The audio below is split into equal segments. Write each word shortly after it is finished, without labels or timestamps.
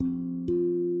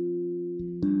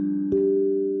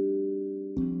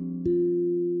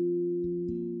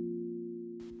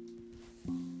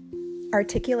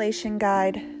Articulation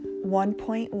Guide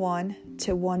 1.1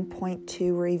 to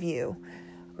 1.2 review.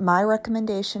 My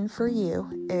recommendation for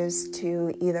you is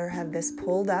to either have this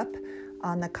pulled up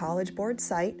on the College Board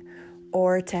site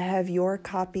or to have your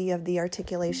copy of the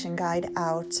Articulation Guide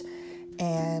out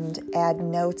and add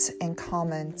notes and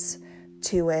comments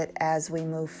to it as we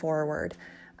move forward.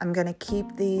 I'm going to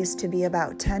keep these to be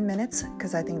about 10 minutes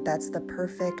because I think that's the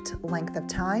perfect length of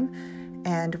time,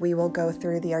 and we will go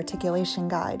through the Articulation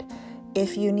Guide.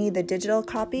 If you need the digital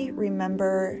copy,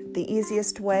 remember the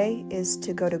easiest way is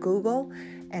to go to Google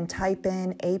and type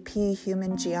in AP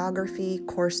Human Geography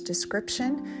course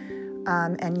description,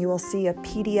 and you will see a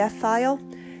PDF file.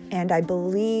 And I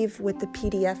believe with the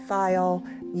PDF file,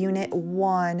 Unit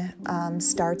 1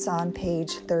 starts on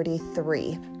page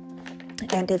 33.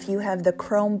 And if you have the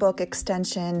Chromebook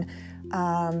extension,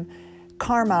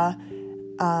 Karma,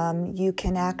 you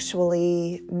can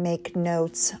actually make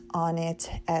notes on it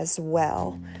as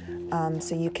well.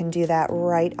 So you can do that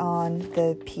right on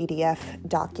the PDF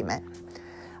document.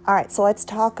 All right, so let's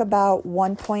talk about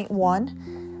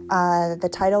 1.1. The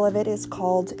title of it is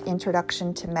called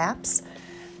Introduction to Maps.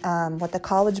 What the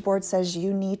College Board says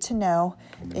you need to know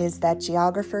is that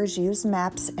geographers use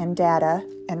maps and data.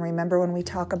 And remember, when we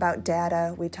talk about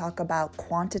data, we talk about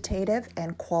quantitative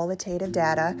and qualitative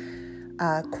data.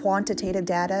 Quantitative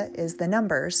data is the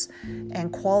numbers,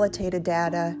 and qualitative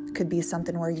data could be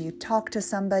something where you talk to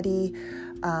somebody,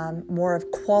 more of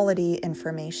quality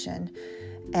information.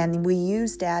 And we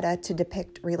use data to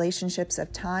depict relationships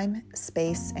of time,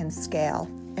 space, and scale.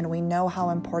 And we know how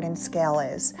important scale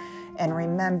is. And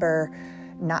remember,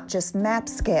 not just map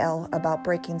scale about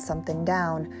breaking something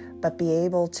down, but be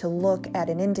able to look at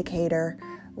an indicator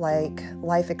like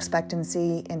life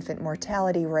expectancy, infant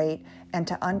mortality rate, and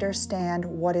to understand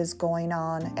what is going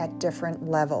on at different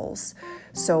levels.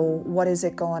 So what is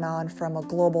it going on from a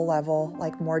global level,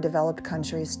 like more developed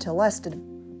countries to less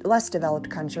developed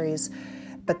countries,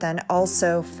 but then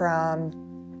also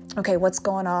from, okay, what's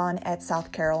going on at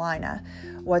South Carolina?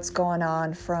 What's going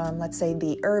on from, let's say,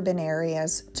 the urban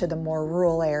areas to the more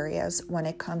rural areas when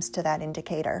it comes to that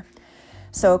indicator?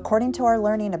 So according to our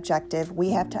learning objective,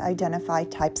 we have to identify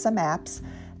types of maps,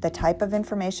 the type of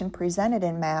information presented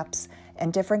in maps,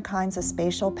 and different kinds of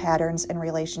spatial patterns and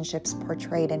relationships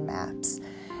portrayed in maps.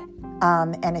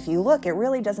 And if you look, it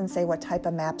really doesn't say what type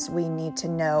of maps we need to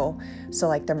know. So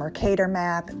like the Mercator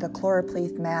map, the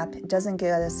Choropleth map, it doesn't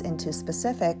get us into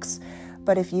specifics.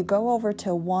 But if you go over to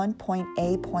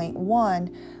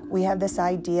 1.A.1, we have this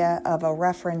idea of a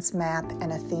reference map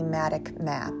and a thematic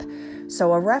map.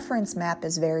 So a reference map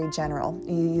is very general.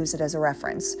 You use it as a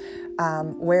reference.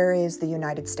 Where is the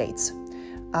United States?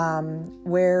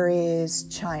 Where is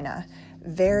China?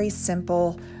 Very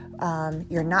simple.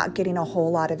 You're not getting a whole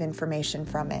lot of information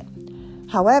from it.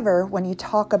 However, when you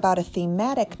talk about a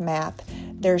thematic map,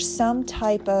 there's some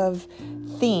type of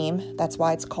theme, that's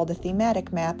why it's called a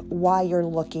thematic map, why you're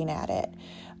looking at it.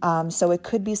 So it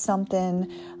could be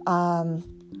something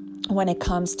when it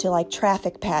comes to like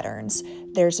traffic patterns,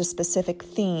 there's a specific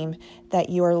theme that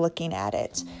you're looking at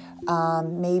it.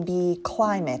 Maybe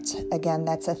climate, again,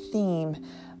 that's a theme.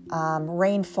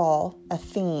 Rainfall, a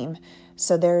theme.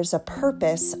 So there's a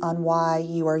purpose on why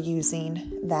you are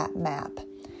using that map.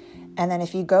 And then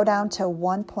if you go down to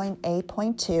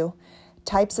 1.A.2,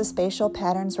 types of spatial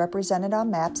patterns represented on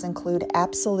maps include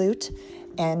absolute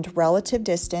and relative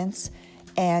distance,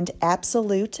 and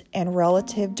absolute and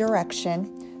relative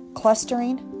direction,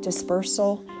 clustering,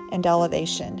 dispersal, and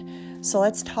elevation. So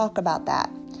let's talk about that.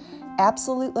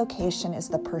 Absolute location is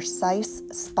the precise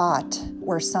spot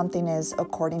where something is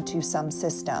according to some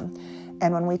system.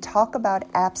 And when we talk about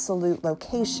absolute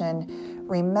location,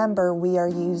 remember we are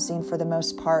using, for the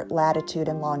most part, latitude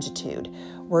and longitude.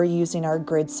 We're using our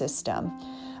grid system.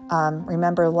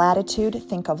 Remember latitude,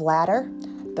 think of ladder.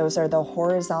 Those are the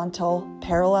horizontal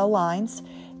parallel lines.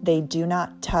 They do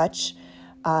not touch.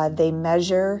 They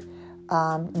measure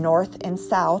north and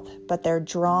south, but they're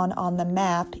drawn on the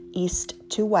map east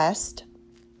to west.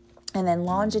 And then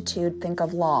longitude, think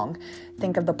of long.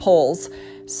 Think of the poles.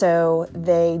 So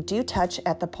they do touch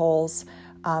at the poles.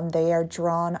 They are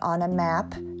drawn on a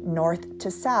map north to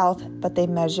south, but they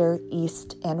measure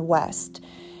east and west.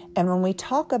 And when we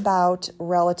talk about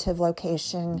relative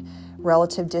location,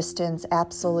 relative distance,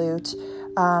 absolute,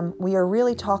 we are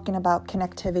really talking about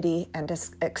connectivity and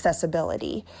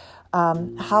accessibility.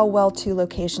 How well two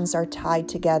locations are tied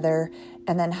together,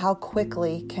 and then how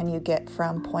quickly can you get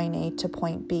from point A to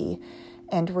point B.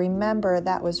 And remember,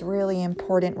 that was really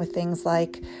important with things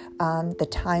like the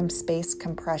time-space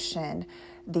compression,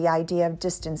 the idea of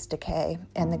distance decay,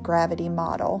 and the gravity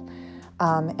model.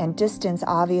 And distance,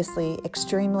 obviously,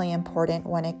 extremely important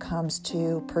when it comes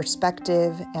to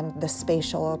perspective and the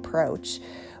spatial approach.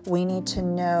 We need to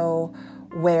know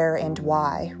where and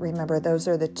why. Remember, those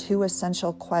are the two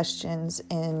essential questions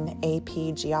in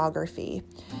AP Geography.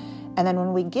 And then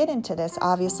when we get into this,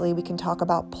 obviously we can talk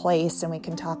about place and we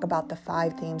can talk about the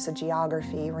 5 themes of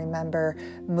geography. Remember,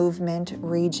 movement,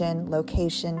 region,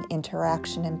 location,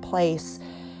 interaction, and place.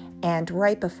 And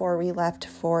right before we left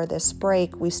for this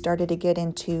break, we started to get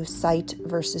into site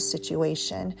versus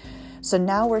situation. So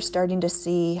now we're starting to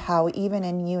see how even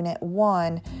in Unit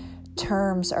 1,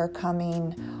 terms are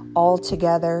coming all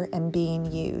together and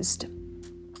being used.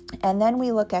 And then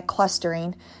we look at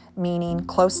clustering, meaning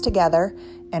close together,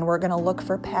 and we're going to look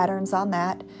for patterns on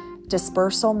that.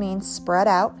 Dispersal means spread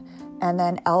out. And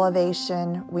then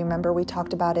elevation, remember we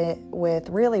talked about it with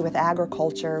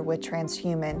agriculture, with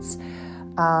transhumance.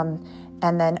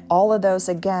 And then all of those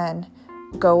again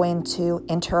go into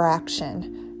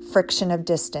interaction, friction of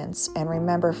distance. And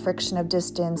remember, friction of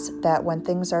distance, that when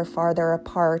things are farther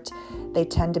apart, they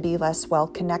tend to be less well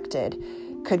connected.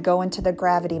 Could go into the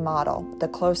gravity model. The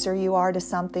closer you are to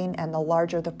something and the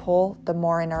larger the pull, the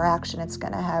more interaction it's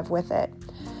going to have with it.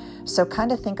 So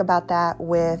kind of think about that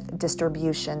with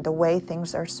distribution, the way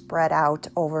things are spread out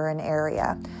over an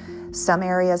area. Some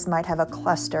areas might have a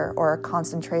cluster or a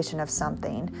concentration of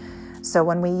something. So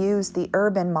when we use the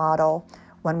urban model,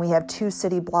 when we have 2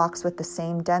 city blocks with the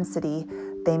same density,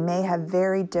 they may have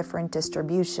very different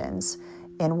distributions.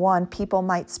 In one, people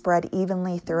might spread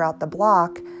evenly throughout the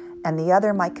block, and the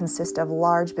other might consist of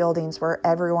large buildings where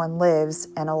everyone lives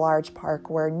and a large park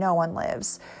where no one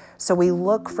lives. So we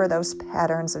look for those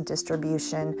patterns of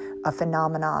distribution, a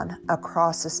phenomenon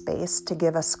across a space to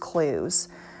give us clues,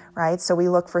 right? So we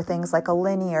look for things like a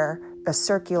linear, a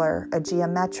circular, a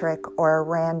geometric, or a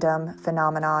random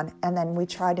phenomenon, and then we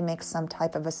try to make some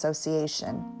type of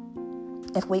association.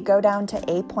 If we go down to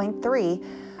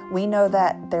 8.3, we know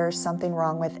that there's something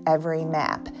wrong with every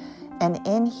map. And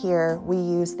in here, we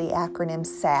use the acronym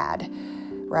SAD,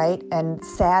 right? And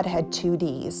SAD had 2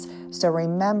 Ds. So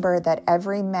remember that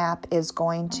every map is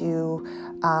going to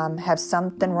have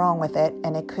something wrong with it,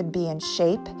 and it could be in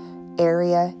shape,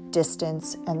 area,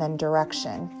 distance, and then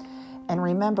direction. And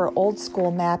remember, old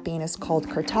school mapping is called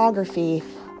cartography.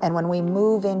 And when we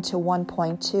move into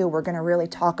 1.2, we're going to really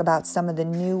talk about some of the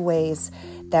new ways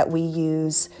that we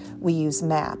use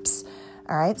maps.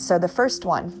 All right, so the first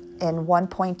one in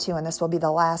 1.2, and this will be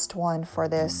the last one for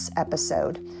this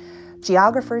episode.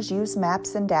 Geographers use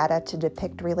maps and data to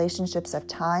depict relationships of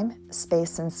time,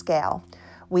 space, and scale.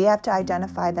 We have to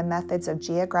identify the methods of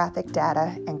geographic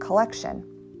data and collection.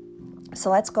 So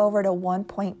let's go over to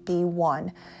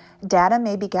 1.B1. Data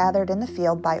may be gathered in the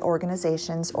field by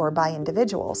organizations or by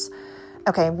individuals.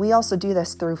 Okay, we also do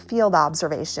this through field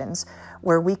observations,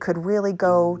 where we could really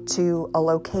go to a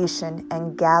location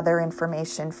and gather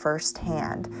information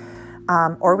firsthand.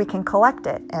 Or we can collect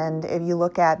it. And if you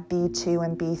look at B2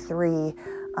 and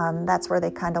B3, that's where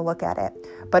they kind of look at it.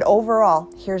 But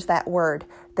overall, here's that word.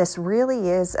 This really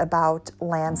is about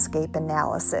landscape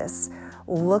analysis,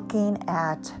 looking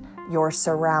at your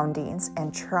surroundings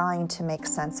and trying to make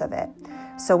sense of it.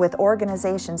 So with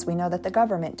organizations, we know that the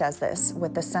government does this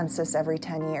with the census every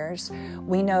 10 years.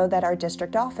 We know that our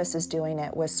district office is doing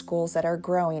it with schools that are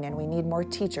growing and we need more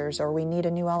teachers, or we need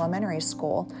a new elementary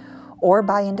school, or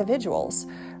by individuals,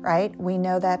 right? We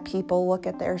know that people look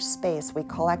at their space. We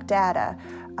collect data.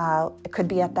 It could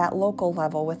be at that local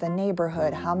level with a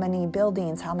neighborhood. How many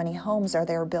buildings, how many homes are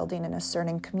there building in a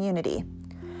certain community?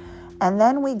 And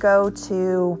then we go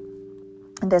to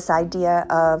this idea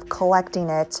of collecting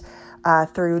it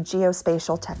through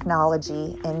geospatial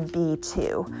technology in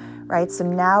B2, right? So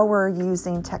now we're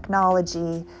using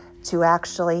technology to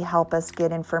actually help us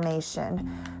get information.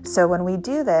 So when we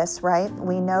do this, right,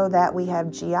 we know that we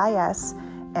have GIS.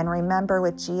 And remember,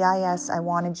 with GIS, I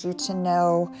wanted you to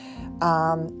know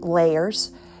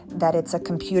layers, that it's a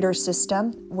computer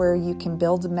system where you can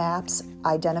build maps,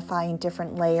 identifying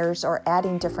different layers or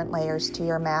adding different layers to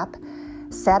your map.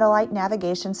 Satellite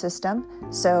navigation system.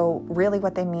 So really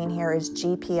what they mean here is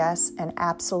GPS and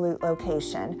absolute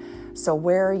location. So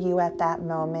where are you at that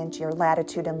moment, your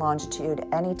latitude and longitude,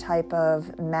 any type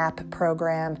of map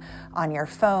program on your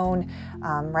phone.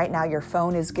 Right now your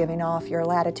phone is giving off your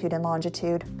latitude and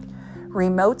longitude.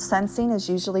 Remote sensing is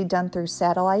usually done through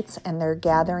satellites and they're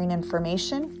gathering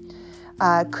information.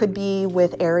 Could be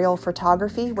with aerial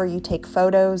photography where you take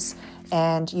photos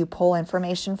and you pull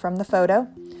information from the photo.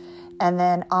 And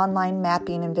then online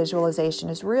mapping and visualization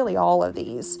is really all of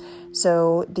these.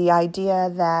 So the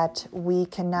idea that we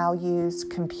can now use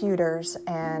computers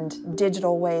and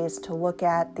digital ways to look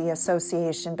at the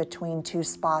association between two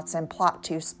spots and plot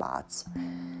two spots.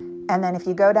 And then if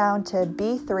you go down to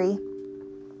B3,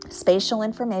 spatial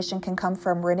information can come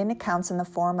from written accounts in the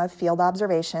form of field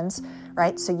observations,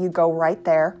 right? So you go right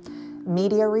there.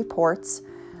 Media reports,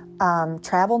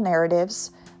 travel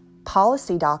narratives,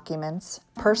 policy documents,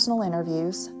 personal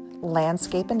interviews,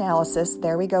 landscape analysis,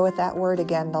 there we go with that word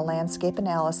again, the landscape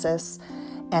analysis,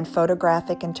 and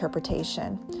photographic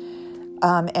interpretation.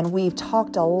 And we've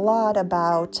talked a lot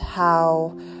about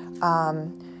how,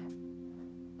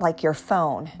 like your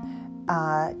phone,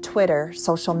 Twitter,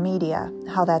 social media,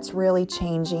 how that's really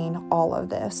changing all of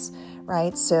this,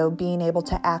 right? So being able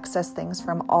to access things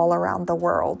from all around the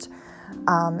world,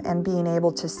 and being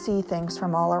able to see things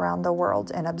from all around the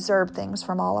world and observe things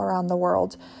from all around the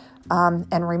world.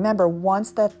 And remember,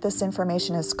 once that this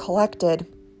information is collected,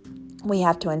 we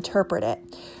have to interpret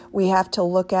it. We have to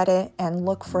look at it and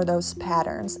look for those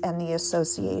patterns and the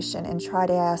association and try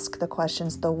to ask the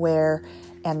questions, the where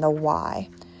and the why.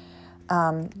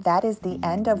 That is the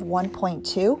end of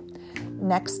 1.2.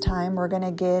 Next time, we're going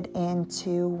to get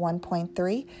into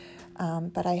 1.3.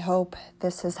 But I hope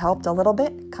this has helped a little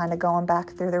bit, kind of going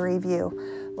back through the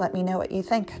review. Let me know what you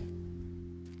think.